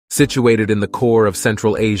Situated in the core of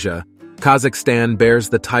Central Asia, Kazakhstan bears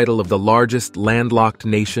the title of the largest landlocked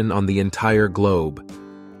nation on the entire globe.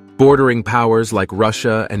 Bordering powers like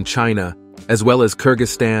Russia and China, as well as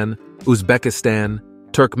Kyrgyzstan, Uzbekistan,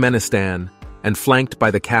 Turkmenistan, and flanked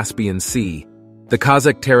by the Caspian Sea, the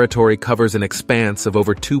Kazakh territory covers an expanse of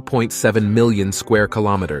over 2.7 million square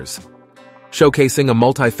kilometers. Showcasing a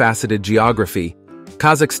multifaceted geography,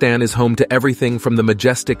 Kazakhstan is home to everything from the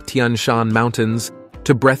majestic Tian Shan Mountains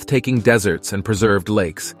to breathtaking deserts and preserved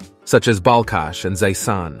lakes, such as Balkhash and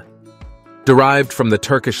Zaysan. Derived from the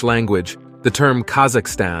Turkish language, the term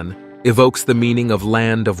Kazakhstan evokes the meaning of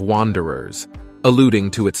land of wanderers, alluding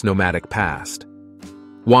to its nomadic past.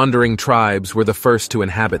 Wandering tribes were the first to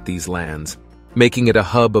inhabit these lands, making it a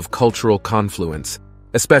hub of cultural confluence,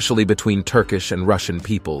 especially between Turkish and Russian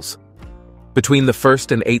peoples. Between the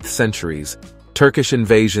 1st and 8th centuries, Turkish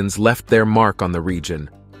invasions left their mark on the region,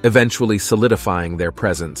 eventually solidifying their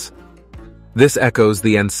presence. This echoes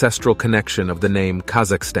the ancestral connection of the name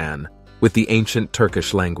Kazakhstan with the ancient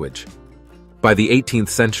Turkish language. By the 18th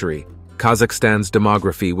century, Kazakhstan's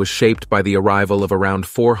demography was shaped by the arrival of around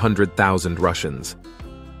 400,000 Russians.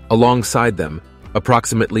 Alongside them,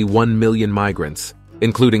 approximately 1 million migrants,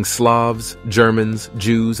 including Slavs, Germans,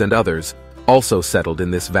 Jews, and others, also settled in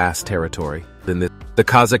this vast territory. The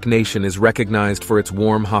Kazakh nation is recognized for its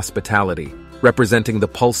warm hospitality, representing the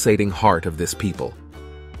pulsating heart of this people.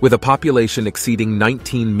 With a population exceeding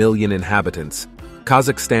 19 million inhabitants,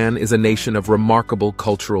 Kazakhstan is a nation of remarkable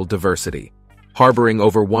cultural diversity, harboring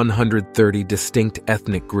over 130 distinct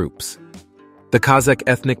ethnic groups. The Kazakh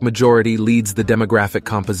ethnic majority leads the demographic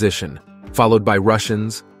composition, followed by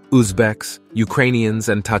Russians, Uzbeks, Ukrainians,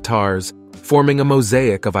 and Tatars, forming a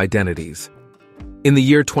mosaic of identities. In the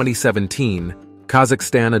year 2017,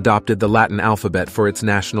 Kazakhstan adopted the Latin alphabet for its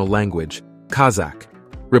national language, Kazakh,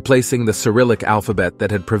 replacing the Cyrillic alphabet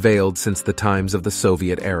that had prevailed since the times of the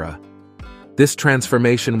Soviet era. This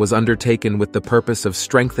transformation was undertaken with the purpose of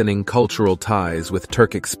strengthening cultural ties with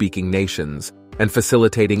Turkic-speaking nations and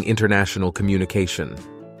facilitating international communication.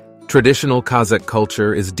 Traditional Kazakh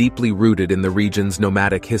culture is deeply rooted in the region's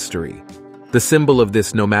nomadic history. The symbol of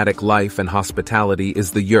this nomadic life and hospitality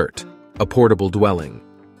is the yurt, a portable dwelling.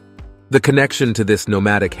 The connection to this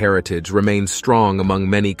nomadic heritage remains strong among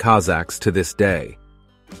many Kazakhs to this day.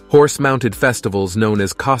 Horse-mounted festivals known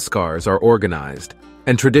as Koskars are organized,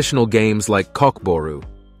 and traditional games like kokboru,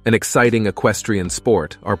 an exciting equestrian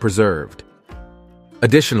sport, are preserved.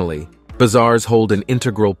 Additionally, bazaars hold an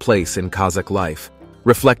integral place in Kazakh life,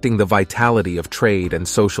 reflecting the vitality of trade and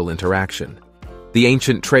social interaction. The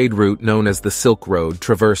ancient trade route known as the Silk Road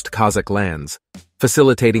traversed Kazakh lands,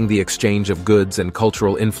 facilitating the exchange of goods and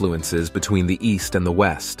cultural influences between the East and the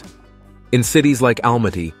West. In cities like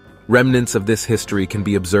Almaty, remnants of this history can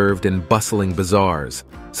be observed in bustling bazaars,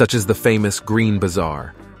 such as the famous Green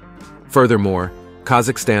Bazaar. Furthermore,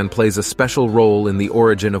 Kazakhstan plays a special role in the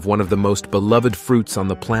origin of one of the most beloved fruits on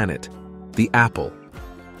the planet, the apple.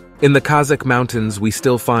 In the Kazakh mountains, we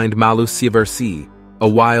still find Malu-Siversi, a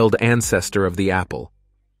wild ancestor of the apple.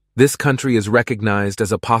 This country is recognized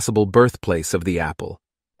as a possible birthplace of the apple.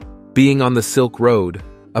 Being on the Silk Road,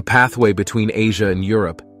 a pathway between Asia and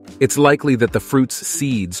Europe, it's likely that the fruit's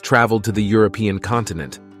seeds traveled to the European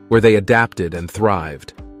continent, where they adapted and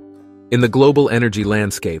thrived. In the global energy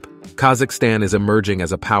landscape, Kazakhstan is emerging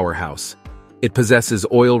as a powerhouse. It possesses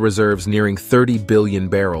oil reserves nearing 30 billion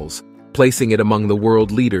barrels, placing it among the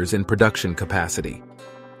world leaders in production capacity.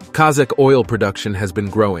 Kazakh oil production has been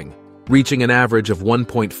growing, reaching an average of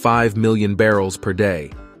 1.5 million barrels per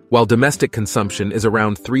day, while domestic consumption is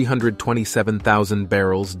around 327,000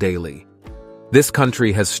 barrels daily. This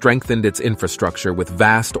country has strengthened its infrastructure with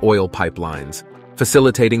vast oil pipelines,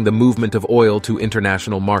 facilitating the movement of oil to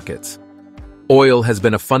international markets. Oil has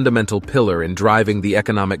been a fundamental pillar in driving the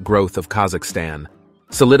economic growth of Kazakhstan,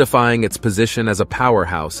 solidifying its position as a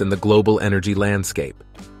powerhouse in the global energy landscape.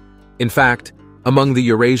 In fact, among the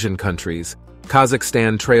Eurasian countries,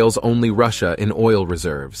 Kazakhstan trails only Russia in oil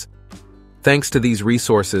reserves. Thanks to these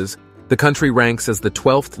resources, the country ranks as the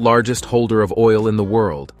 12th largest holder of oil in the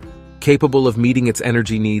world, capable of meeting its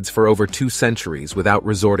energy needs for over 2 centuries without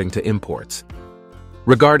resorting to imports.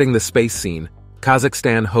 Regarding the space scene,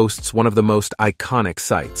 Kazakhstan hosts one of the most iconic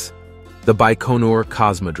sites, the Baikonur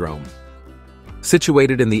Cosmodrome.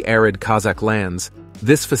 Situated in the arid Kazakh lands,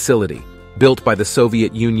 this facility, built by the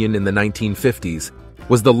Soviet Union in the 1950s,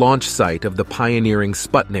 was the launch site of the pioneering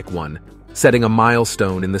Sputnik 1, setting a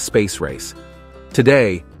milestone in the space race.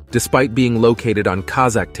 Today, despite being located on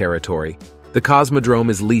Kazakh territory, the Cosmodrome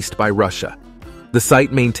is leased by Russia. The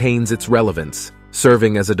site maintains its relevance,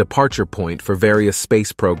 serving as a departure point for various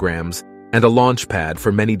space programs and a launch pad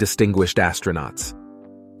for many distinguished astronauts.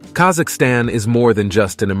 Kazakhstan is more than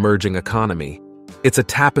just an emerging economy. It's a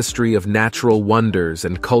tapestry of natural wonders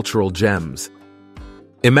and cultural gems.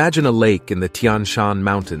 Imagine a lake in the Tian Shan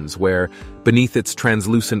Mountains where, beneath its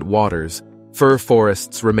translucent waters, fir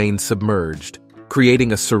forests remain submerged,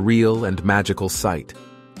 creating a surreal and magical sight.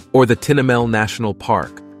 Or the Tinamel National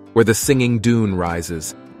Park, where the Singing Dune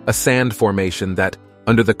rises, a sand formation that,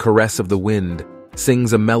 under the caress of the wind,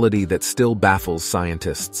 sings a melody that still baffles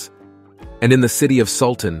scientists. And in the city of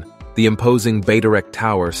Sultan, the imposing Baytarek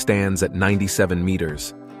Tower stands at 97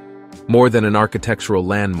 meters. More than an architectural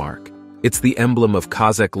landmark, it's the emblem of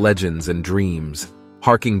Kazakh legends and dreams,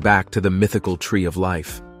 harking back to the mythical tree of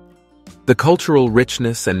life. The cultural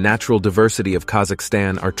richness and natural diversity of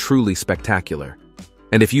Kazakhstan are truly spectacular.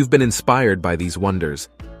 And if you've been inspired by these wonders,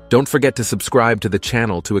 don't forget to subscribe to the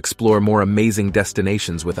channel to explore more amazing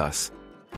destinations with us.